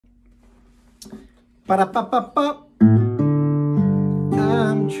Ba-da-ba-ba-ba.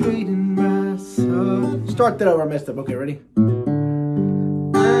 I'm trading my sorrow. Start that over, I messed up. Okay, ready?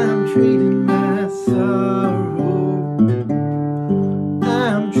 I'm trading my sorrow.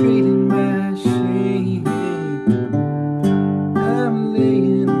 I'm trading my shame. I'm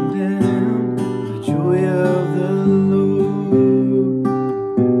laying down the joy of the Lord.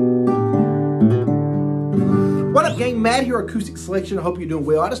 What up, gang? Matt here, Acoustic Selection. I hope you're doing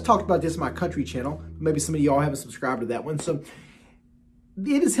well. I just talked about this on my country channel. Maybe some of y'all haven't subscribed to that one. So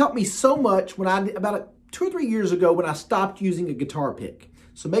it has helped me so much when about 2 or 3 years ago when I stopped using a guitar pick.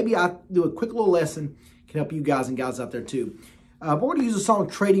 So maybe I do a quick little lesson, can help you guys and gals out there too. We're going to use the song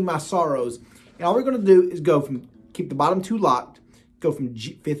Trading My Sorrows. And all we're going to do is go from, keep the bottom two locked, go from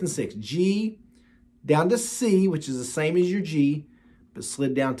G, 5th and 6th, G down to C, which is the same as your G, but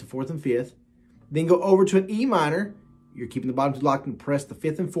slid down to 4th and 5th. Then go over to an E minor. You're keeping the bottom two locked and press the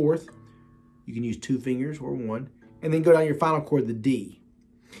 5th and 4th. You can use 2 fingers or 1. And then go down your final chord, the D.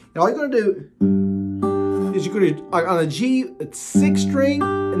 Now all you're going to do is you're going to, on a G, it's 6th string,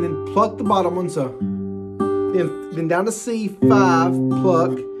 and then pluck the bottom one. So then down to C, 5,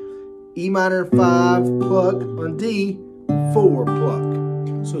 pluck, E minor, 5, pluck, on D, 4, pluck.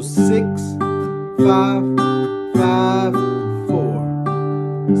 So 6, 5, 5,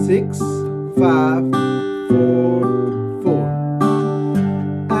 4. 6, 5, 4,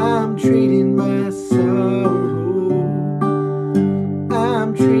 4. I'm trading my sorrow.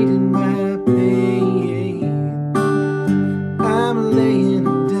 I'm trading my pain. I'm laying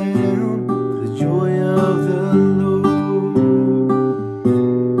down the joy of the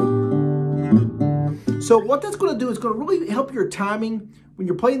Lord. So what that's going to do is going to really help your timing when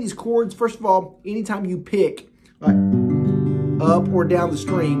you're playing these chords. First of all, anytime you pick like up or down the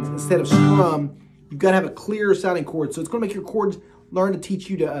strings instead of strum, you've got to have a clear sounding chord. So it's going to make your chords learn to teach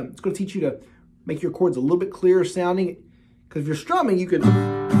you to, it's going to teach you to make your chords a little bit clearer sounding. Because if you're strumming, you could,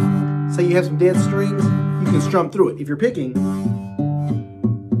 say you have some dead strings, you can strum through it. If you're picking,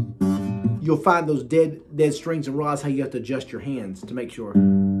 you'll find those dead strings and realize how you have to adjust your hands to make sure.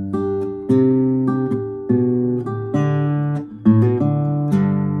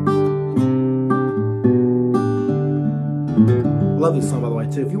 Love this song, by the way,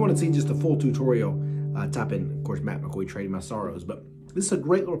 too. If you want to see just a full tutorial, type in, of course, Matt McCoy, Trading My Sorrows. But this is a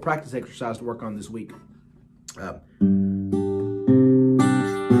great little practice exercise to work on this week. 1, 2,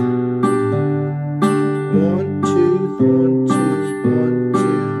 1, 2, 1,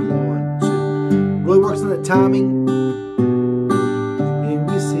 2, 1, 2. Really works on that timing. And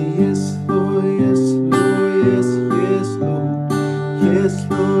we say, yes, Lord, yes, Lord, yes, yes, Lord. Yes,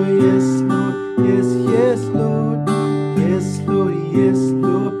 Lord, yes, Lord, yes, yes, Lord. Yes, Lord, yes,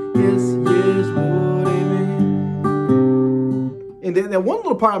 Lord, yes, yes, Lord, amen. And then that one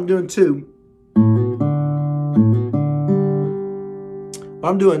little part I'm doing too, what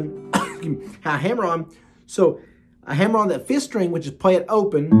I'm doing, I hammer on. So I hammer on that 5th string, which is play it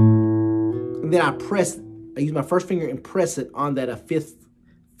open, and then I use my first finger and press it on that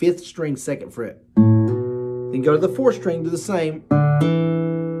 5th string 2nd fret. Then go to the 4th string, do the same,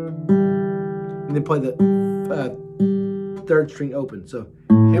 and then play the 3rd string open. So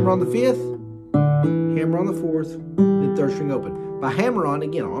hammer on the 5th, hammer on the 4th, then 3rd string open. By hammer on,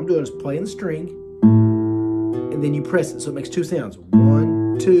 again, all I'm doing is playing the string, and then you press it, so it makes 2 sounds.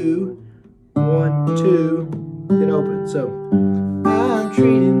 1, 2, 1, 2, then open. So I'm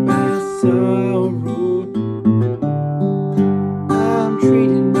trading my sorrow. I'm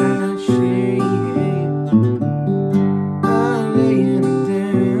trading my shame. I'm laying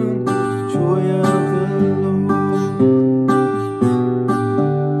down the joy of the Lord.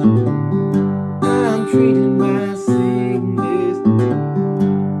 I'm trading my sickness.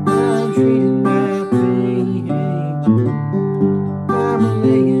 I'm trading my pain. I'm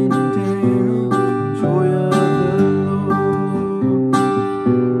laying down the joy of the Lord.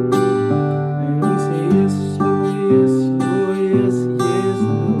 And we say, yes, Lord, yes, Lord, yes, yes,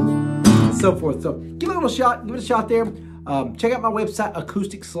 Lord. And so forth. So give it a little shot. Give it a shot there. Check out my website,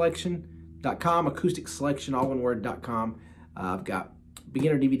 acousticselection.com. Acoustic Selection, all one word.com. I've got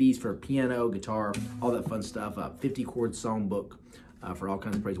beginner DVDs for piano, guitar, all that fun stuff. 50 chord song book for all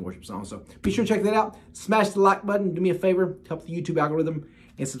kinds of praise and worship songs. So be sure to check that out. Smash the like button. Do me a favor. Help the YouTube algorithm.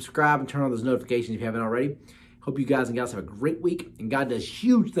 And subscribe and turn on those notifications if you haven't already. Hope you guys and gals have a great week. And God does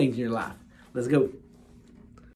huge things in your life. Let's go.